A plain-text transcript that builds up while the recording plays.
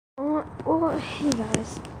Well, hey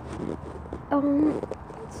guys.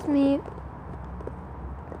 It's me,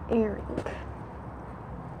 Eric.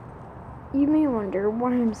 You may wonder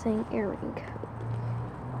why I'm saying Eric.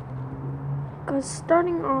 Because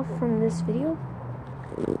starting off from this video,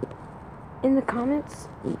 in the comments,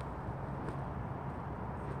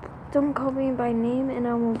 don't call me by name, and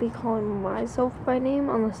I won't be calling myself by name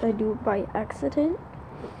unless I do it by accident.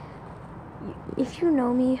 If you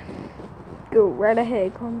know me, go right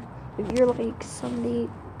ahead. If you're like somebody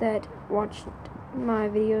that watched my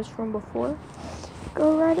videos from before,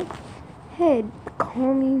 go right ahead.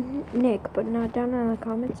 Call me Nick, but not down in the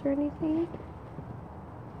comments or anything.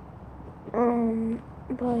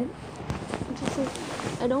 But just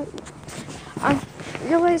like, I've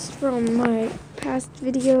realized from my past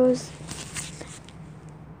videos,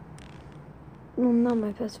 well, not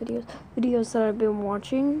my past videos that I've been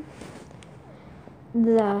watching,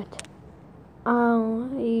 that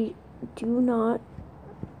I do not,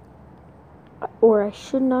 or I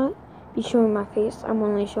should not be showing my face. I'm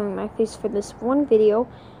only showing my face for this one video,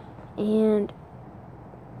 and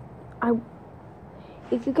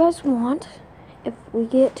if you guys want, if we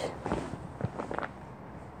get,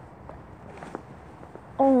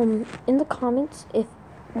 in the comments, if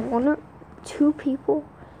one or two people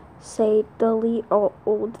say delete all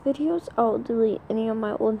old videos, I'll delete any of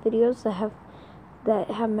my old videos that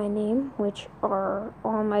have my name, which are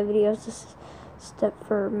all my videos except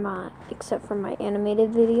for my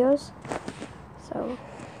animated videos. So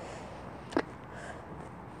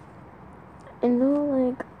I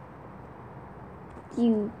know,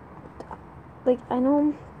 I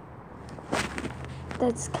know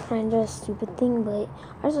that's kind of a stupid thing, but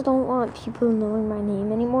I just don't want people knowing my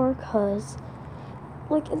name anymore, because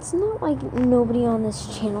it's not like nobody on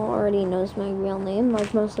this channel already knows my real name.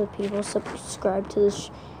 Like, most of the people subscribe to this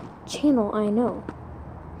channel, I know.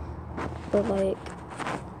 But,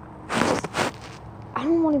 I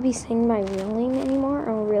don't want to be saying my real name anymore,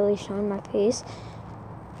 or really showing my face.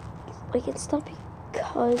 It's not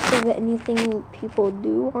because of anything people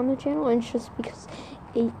do on the channel, it's just because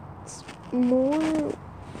it's more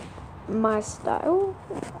my style.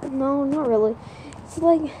 No, not really. It's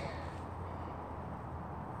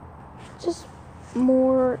just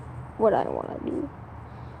more what I want to do.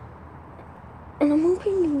 And I'm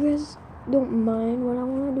hoping you guys don't mind what I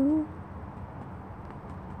want to do.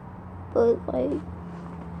 But,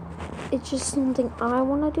 it's just something I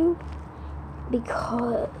want to do.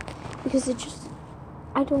 Because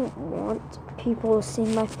I don't want people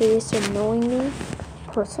seeing my face or knowing me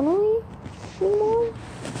personally anymore.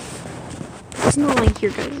 It's not like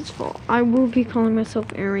your guys' fault. I will be calling myself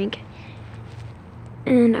Eric,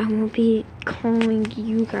 and I will be calling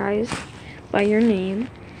you guys by your name.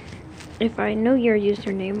 If I know your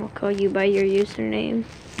username, I'll call you by your username.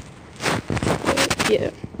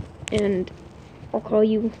 Yeah. And I'll call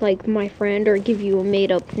you like my friend, or give you a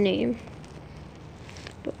made-up name.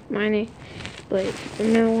 But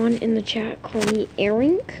from now on in the chat, call me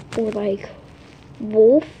Eric or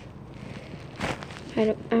Wolf.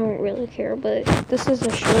 I don't really care, but this is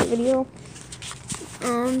a short video.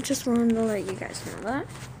 Just wanted to let you guys know that.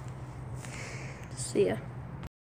 See ya.